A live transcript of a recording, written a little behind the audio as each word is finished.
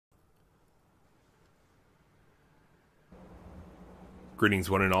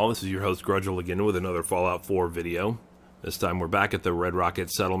Greetings one and all, this is your host Grudgel again with another Fallout 4 video. This time we're back at the Red Rocket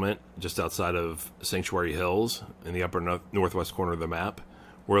settlement just outside of Sanctuary Hills in the upper northwest corner of the map.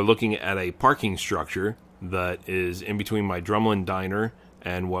 We're looking at a parking structure that is in between my Drumlin Diner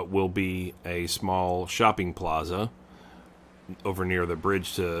and what will be a small shopping plaza over near the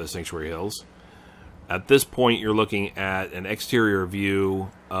bridge to Sanctuary Hills. At this point you're looking at an exterior view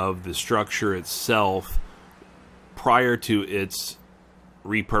of the structure itself prior to its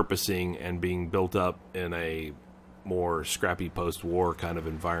repurposing and being built up in a more scrappy post-war kind of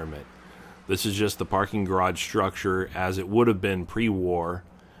environment. This is just the parking garage structure as it would have been pre-war.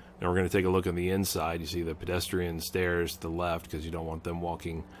 Now we're going to take a look on the inside. You see the pedestrian stairs to the left because you don't want them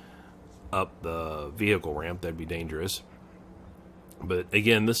walking up the vehicle ramp. That'd be dangerous. But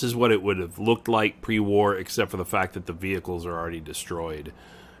again, this is what it would have looked like pre-war, except for the fact that the vehicles are already destroyed,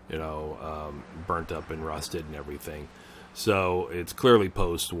 burnt up and rusted and everything. So it's clearly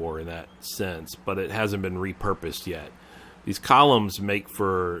post-war in that sense, but it hasn't been repurposed yet. These columns make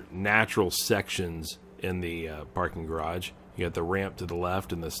for natural sections in the parking garage. You got the ramp to the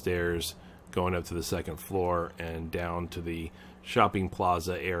left and the stairs going up to the second floor and down to the shopping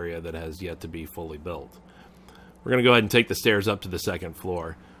plaza area that has yet to be fully built. We're going to go ahead and take the stairs up to the second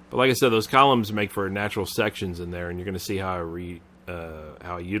floor. But like I said, those columns make for natural sections in there, and you're going to see how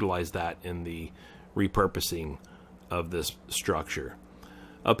I utilize that in the repurposing of this structure.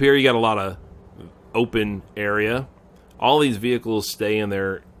 Up here you got a lot of open area. All these vehicles stay in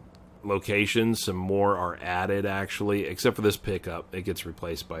their locations. Some more are added actually, except for this pickup. It gets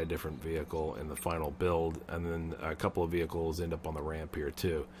replaced by a different vehicle in the final build, and then a couple of vehicles end up on the ramp here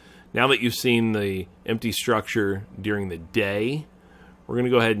too. Now that you've seen the empty structure during the day, we're going to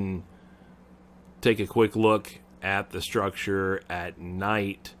go ahead and take a quick look at the structure at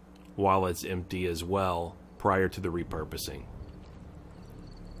night while it's empty as well, prior to the repurposing.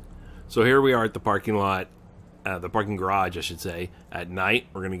 So here we are at the parking lot, the parking garage, I should say, at night.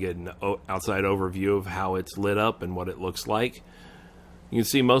 We're going to get an outside overview of how it's lit up and what it looks like. You can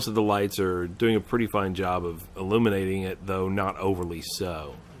see most of the lights are doing a pretty fine job of illuminating it, though not overly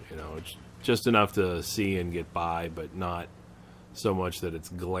so. It's just enough to see and get by, but not so much that it's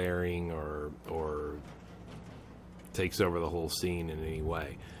glaring or takes over the whole scene in any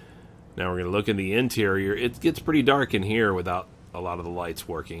way. Now we're going to look in the interior. It gets pretty dark in here without a lot of the lights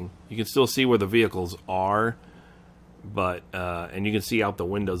working. You can still see where the vehicles are, but and you can see out the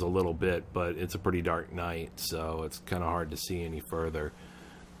windows a little bit, but it's a pretty dark night, so it's kind of hard to see any further.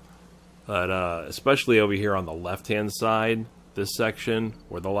 But especially over here on the left-hand side, this section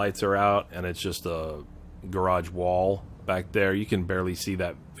where the lights are out and it's just a garage wall back there, you can barely see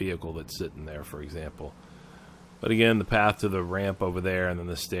that vehicle that's sitting there, for example. But again, the path to the ramp over there and then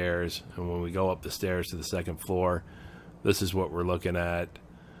the stairs. And when we go up the stairs to the second floor, this is what we're looking at.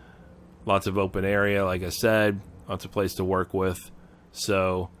 Lots of open area, like I said. Lots of place to work with.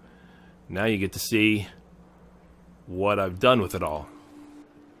 So now you get to see what I've done with it all.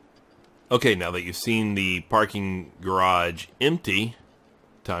 Okay, now that you've seen the parking garage empty,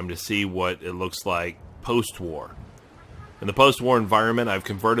 time to see what it looks like post-war. In the post-war environment, I've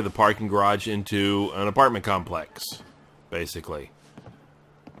converted the parking garage into an apartment complex, basically.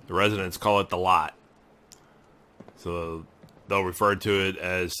 The residents call it the lot. So they'll refer to it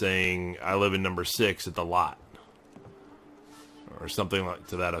as saying, I live in number 6 at the lot. Or something like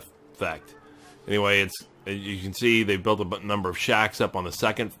to that effect. Anyway, you can see they built a number of shacks up on the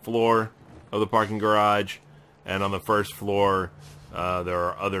second floor of the parking garage. And on the first floor, there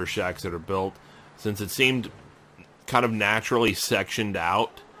are other shacks that are built. Since it seemed kind of naturally sectioned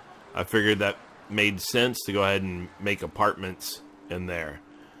out, I figured that made sense to go ahead and make apartments in there.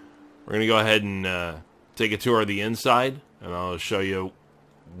 We're going to go ahead and take a tour of the inside, and I'll show you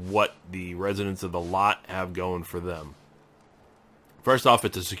what the residents of the lot have going for them. First off,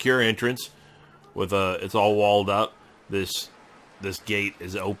 it's a secure entrance with it's all walled up. This gate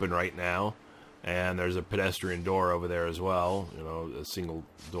is open right now, and there's a pedestrian door over there as well, a single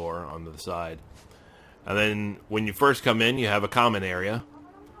door on the side. And then when you first come in, you have a common area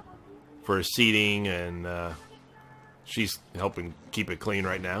for seating, and she's helping keep it clean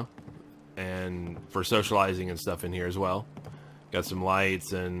right now. And for socializing and stuff in here as well. Got some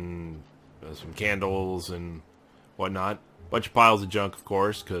lights and some candles and whatnot. Bunch of piles of junk, of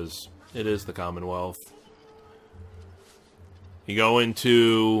course, because it is the Commonwealth. You go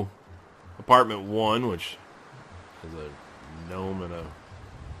into apartment 1, which has a gnome and a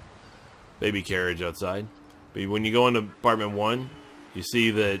baby carriage outside. But when you go into apartment 1, you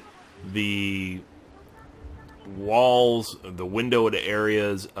see that the walls, the windowed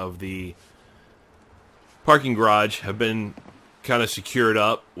areas of the parking garage have been kind of secured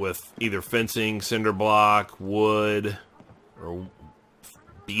up with either fencing, cinder block, wood, or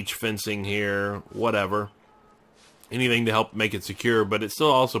beach fencing here, whatever. Anything to help make it secure, but it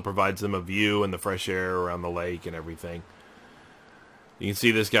still also provides them a view and the fresh air around the lake and everything. You can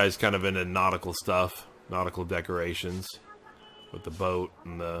see this guy's kind of into nautical stuff, nautical decorations with the boat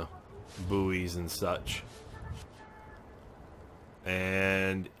and the buoys and such.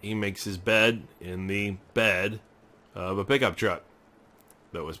 And he makes his bed in the bed of a pickup truck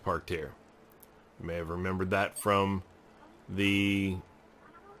that was parked here. You may have remembered that from the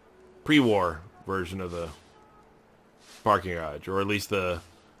pre-war version of the parking garage, or at least the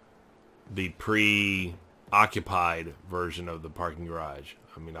pre-occupied version of the parking garage.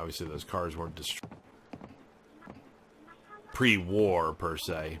 I mean, obviously those cars weren't destroyed pre-war per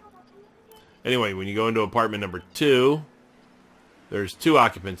se. Anyway, when you go into apartment number 2, there's 2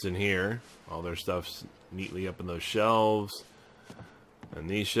 occupants in here. All their stuff's neatly up in those shelves. And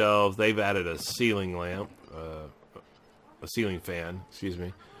these shelves, they've added a ceiling lamp, a ceiling fan, excuse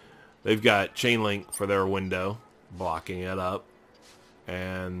me. They've got chain link for their window, blocking it up.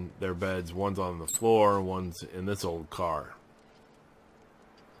 And their beds, one's on the floor, one's in this old car.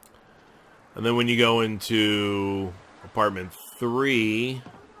 And then when you go into apartment 3,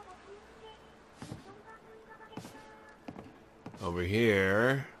 over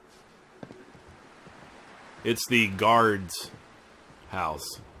here, it's the guard's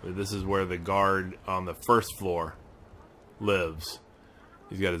house. This is where the guard on the first floor lives.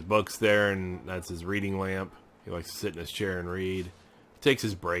 He's got his books there, and that's his reading lamp. He likes to sit in his chair and read. He takes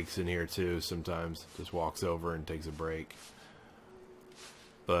his breaks in here too sometimes. Just walks over and takes a break.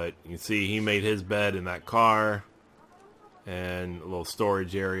 But you can see he made his bed in that car, and a little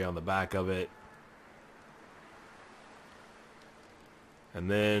storage area on the back of it. And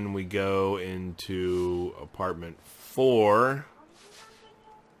then we go into apartment 4.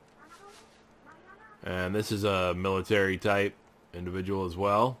 And this is a military type individual as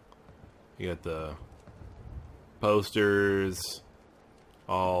well. You got the posters,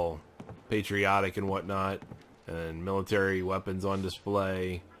 all patriotic and whatnot, and military weapons on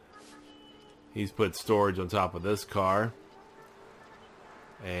display. He's put storage on top of this car.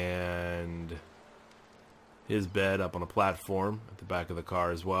 And his bed up on a platform at the back of the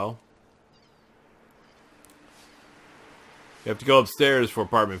car as well. You have to go upstairs for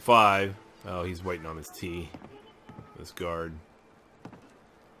apartment 5. Oh, he's waiting on his tea. This guard.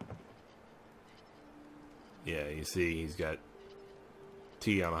 Yeah, you see he's got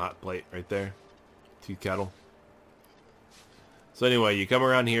tea on a hot plate right there. Tea kettle. So anyway, you come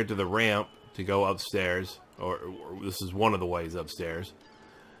around here to the ramp to go upstairs. Or this is one of the ways upstairs.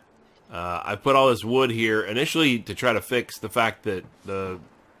 I put all this wood here initially to try to fix the fact that the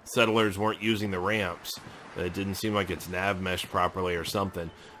settlers weren't using the ramps. It didn't seem like it's nav meshed properly or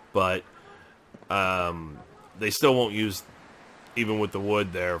something. But they still won't use, even with the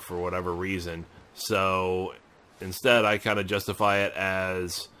wood there, for whatever reason. So instead, I kind of justify it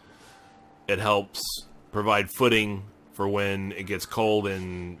as it helps provide footing for when it gets cold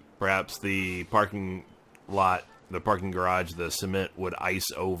and perhaps the parking lot, the parking garage, the cement would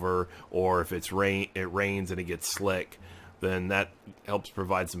ice over, or if it rains and it gets slick, then that helps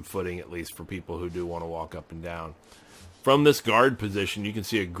provide some footing, at least for people who do want to walk up and down. From this guard position, you can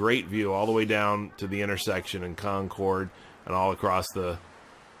see a great view all the way down to the intersection in Concord and all across the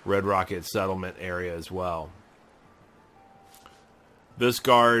Red Rocket settlement area as well. This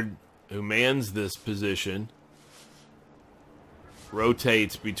guard who mans this position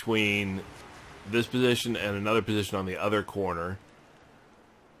rotates between this position and another position on the other corner.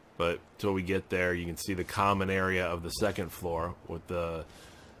 But till we get there, you can see the common area of the second floor with the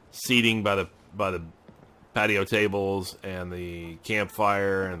seating by the patio tables and the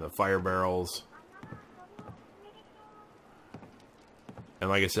campfire and the fire barrels. And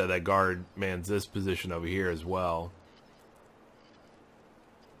like I said, that guard mans this position over here as well,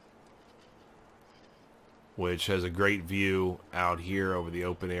 which has a great view out here over the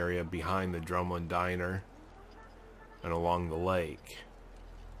open area behind the Drumlin Diner and along the lake.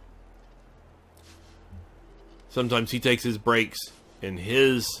 Sometimes he takes his breaks in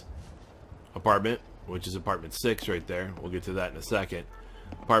his apartment, which is apartment 6 right there. We'll get to that in a second.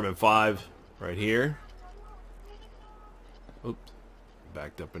 Apartment 5 right here. Oops,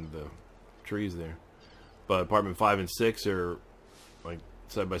 backed up into the trees there. But apartment 5 and 6 are like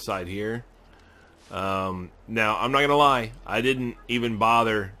side by side here. Now, I'm not going to lie. I didn't even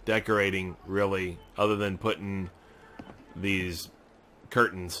bother decorating, really, other than putting these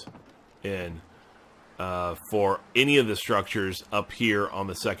curtains in for any of the structures up here on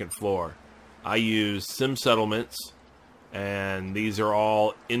the second floor. I used Sim Settlements And these are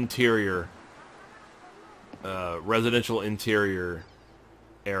all interior, residential interior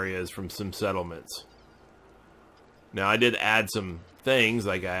areas from some settlements. Now, I did add some things,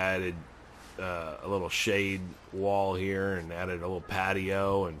 like I added a little shade wall here and added a little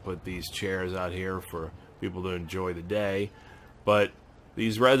patio and put these chairs out here for people to enjoy the day. But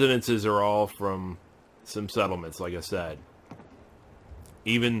these residences are all from some settlements, like I said.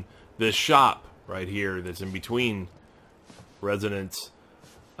 Even this shop right here that's in between residence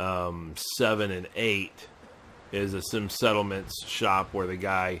 7 and 8 is a Sim Settlements shop where the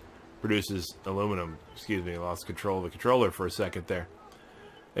guy produces aluminum. Excuse me, I lost control of the controller for a second there.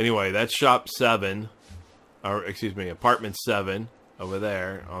 Anyway, that's shop 7, or excuse me, apartment 7 over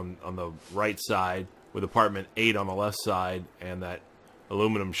there on the right side, with apartment 8 on the left side, and that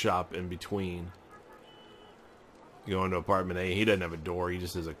aluminum shop in between. You go into apartment 8, he doesn't have a door, he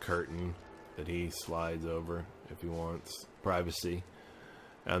just has a curtain that he slides over if he wants privacy.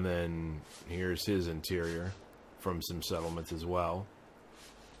 And then here's his interior from some settlements as well.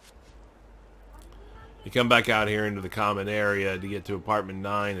 You come back out here into the common area to get to apartment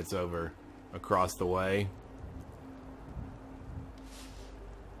 9. It's over across the way.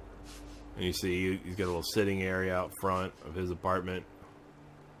 And you see he's got a little sitting area out front of his apartment.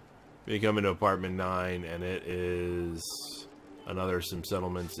 You come into apartment 9 and it is another Sim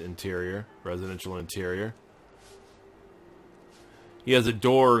Settlements interior, residential interior. He has a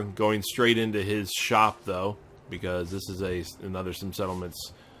door going straight into his shop though, because this is another Sim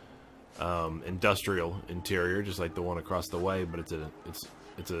Settlements industrial interior, just like the one across the way, but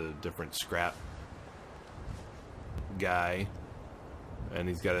it's a different scrap guy, and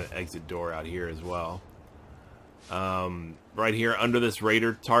he's got an exit door out here as well. Right here under this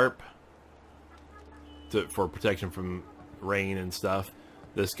Raider tarp for protection from rain and stuff,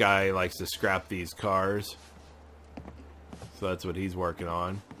 this guy likes to scrap these cars, so that's what he's working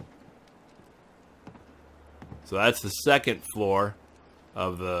on. So that's the second floor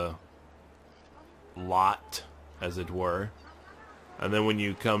of the lot, as it were. And then when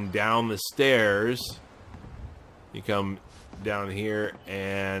you come down the stairs, you come down here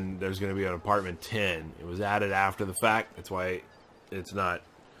and there's going to be an apartment 10. It was added after the fact, that's why it's not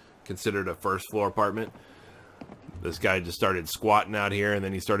considered a first floor apartment. This guy just started squatting out here, and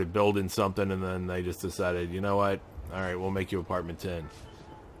then he started building something, and then they just decided, you know what, alright, we'll make you apartment 10.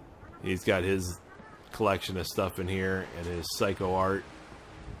 He's got his collection of stuff in here and his psycho art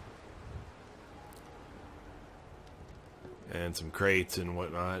and some crates and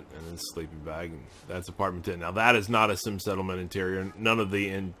whatnot, and his sleeping bag. And that's apartment 10. Now that is not a Sim Settlement interior. None of the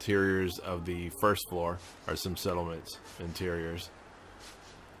interiors of the first floor are Sim Settlements interiors.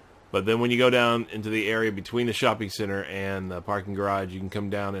 But then when you go down into the area between the shopping center and the parking garage, you can come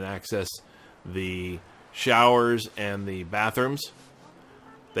down and access the showers and the bathrooms.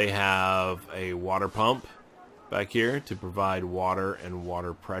 They have a water pump back here to provide water and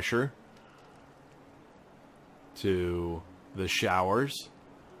water pressure to the showers.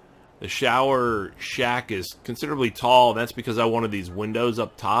 The shower shack is considerably tall, and that's because I wanted these windows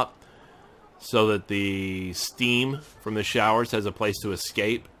up top so that the steam from the showers has a place to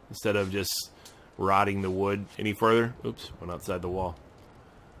escape instead of just rotting the wood any further. Oops, went outside the wall.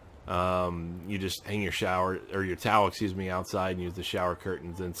 You just hang your shower, or your towel, excuse me, outside and use the shower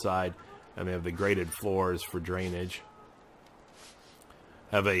curtains inside. And they have the graded floors for drainage.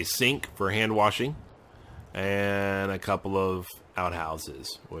 Have a sink for hand washing. And a couple of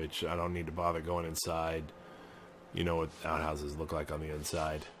outhouses, which I don't need to bother going inside. You know what outhouses look like on the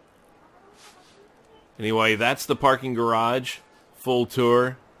inside. Anyway, that's the parking garage. Full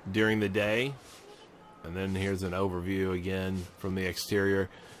tour during the day. And then here's an overview again from the exterior.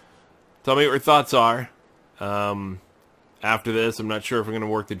 Tell me what your thoughts are. After this, I'm not sure if I'm going to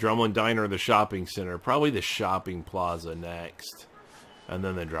work the Drumlin Diner or the shopping center. Probably the shopping plaza next. And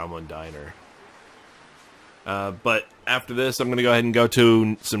then the Drumlin Diner. But after this, I'm going to go ahead and go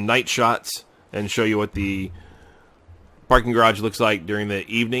to some night shots and show you what the parking garage looks like during the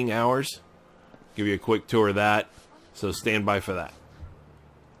evening hours. Give you a quick tour of that. So stand by for that.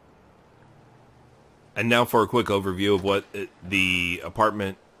 And now for a quick overview of what the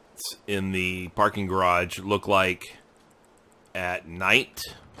apartments in the parking garage look like at night.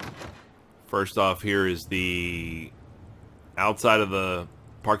 First off, here is the outside of the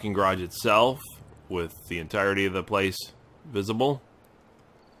parking garage itself with the entirety of the place visible.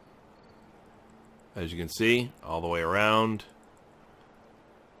 As you can see, all the way around.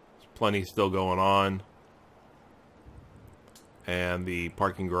 There's plenty still going on. And the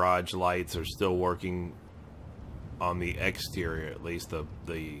parking garage lights are still working on the exterior, at least the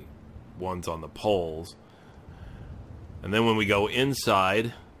ones on the poles. And then when we go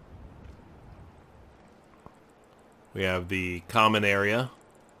inside, we have the common area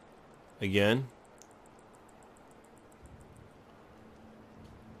again,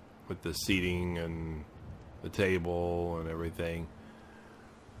 with the seating and the table and everything.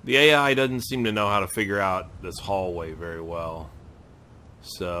 The AI doesn't seem to know how to figure out this hallway very well,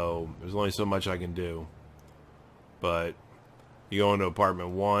 so there's only so much I can do. But you go into apartment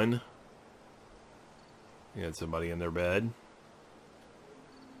 1, you got somebody in their bed,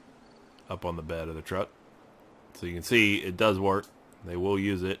 up on the bed of the truck. So you can see it does work. They will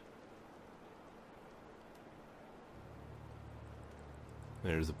use it.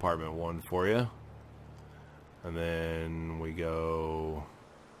 There's apartment 1 for you. And then we go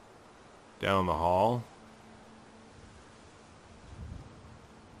down the hall.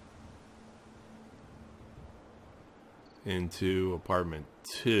 Into apartment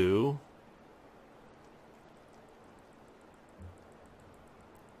 2.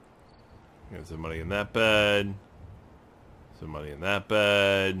 Got somebody in that bed. Somebody in that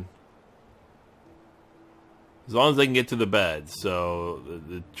bed. As long as they can get to the beds. So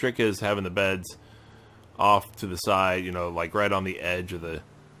the trick is having the beds off to the side, you know, like right on the edge of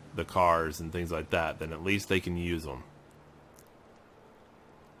the cars and things like that. Then at least they can use them.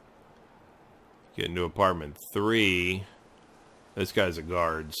 Get into apartment 3. This guy's a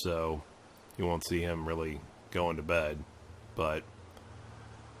guard, so you won't see him really going to bed. But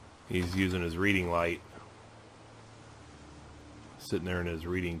he's using his reading light. Sitting there in his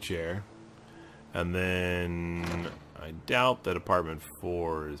reading chair. And then I doubt that apartment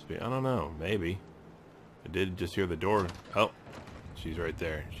 4 is being... I don't know. Maybe. I did just hear the door. Oh, she's right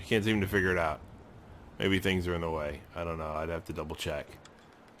there. She can't seem to figure it out. Maybe things are in the way. I don't know. I'd have to double check.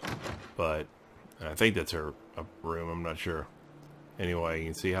 But I think that's her room. I'm not sure. Anyway, you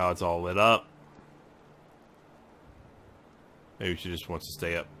can see how it's all lit up. Maybe she just wants to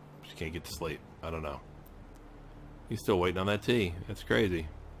stay up. She can't get to sleep. I don't know. He's still waiting on that tea. That's crazy.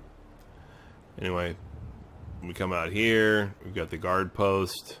 Anyway, we come out here. We've got the guard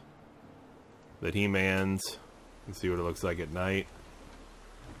post that he mans. You can see what it looks like at night.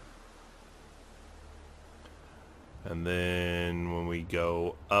 And then when we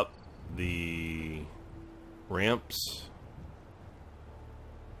go up the ramps,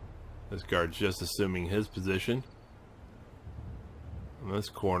 this guard's just assuming his position in this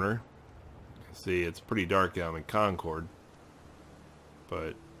corner. See, it's pretty dark down in Concord,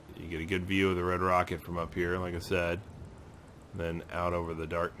 but you get a good view of the Red Rocket from up here, like I said. Then out over the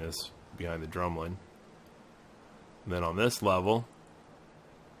darkness behind the drumlin. And then on this level,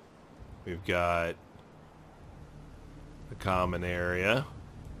 we've got the common area.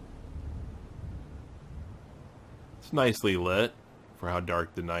 It's nicely lit for how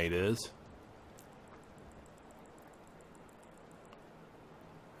dark the night is.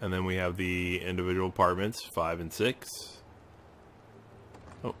 And then we have the individual apartments, 5 and 6.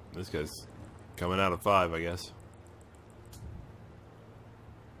 Oh, this guy's coming out of 5, I guess.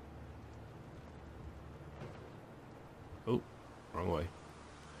 Oh, wrong way.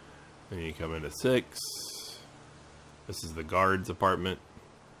 Then you come into 6. This is the guard's apartment.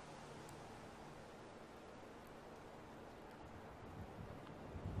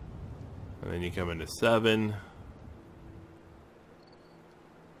 And then you come into 7.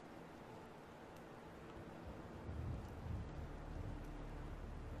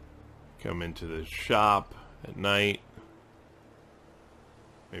 Come into the shop at night.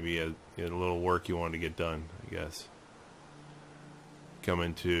 Maybe you had a little work you wanted to get done, I guess. Come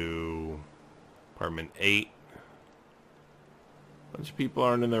into apartment 8. A bunch of people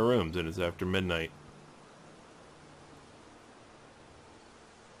aren't in their rooms and it's after midnight.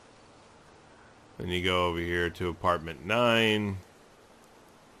 Then you go over here to apartment 9.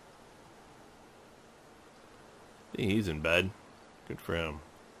 See, he's in bed. Good for him.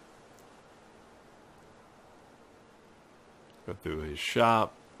 Go through his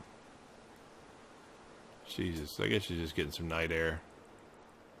shop. Jesus, I guess she's just getting some night air.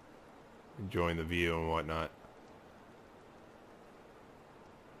 Enjoying the view and whatnot.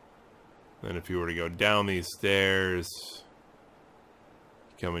 Then if you were to go down these stairs,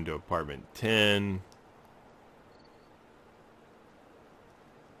 come into apartment 10.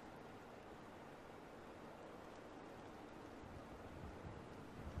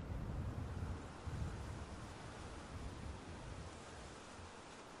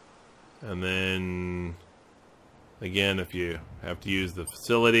 And then, again, if you have to use the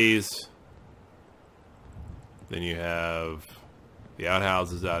facilities, then you have the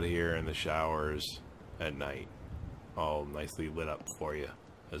outhouses out here and the showers at night, all nicely lit up for you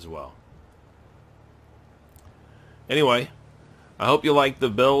as well. Anyway, I hope you like the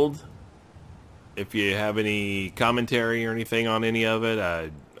build. If you have any commentary or anything on any of it,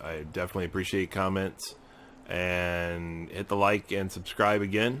 I definitely appreciate comments. And hit the like and subscribe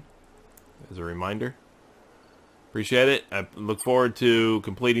again as a reminder. Appreciate it. I look forward to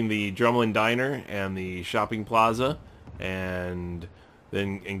completing the Drumlin Diner and the shopping plaza, and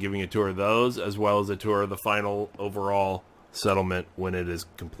giving a tour of those, as well as a tour of the final overall settlement when it is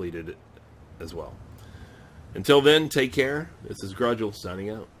completed as well. Until then, take care. This is Grudgel signing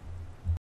out.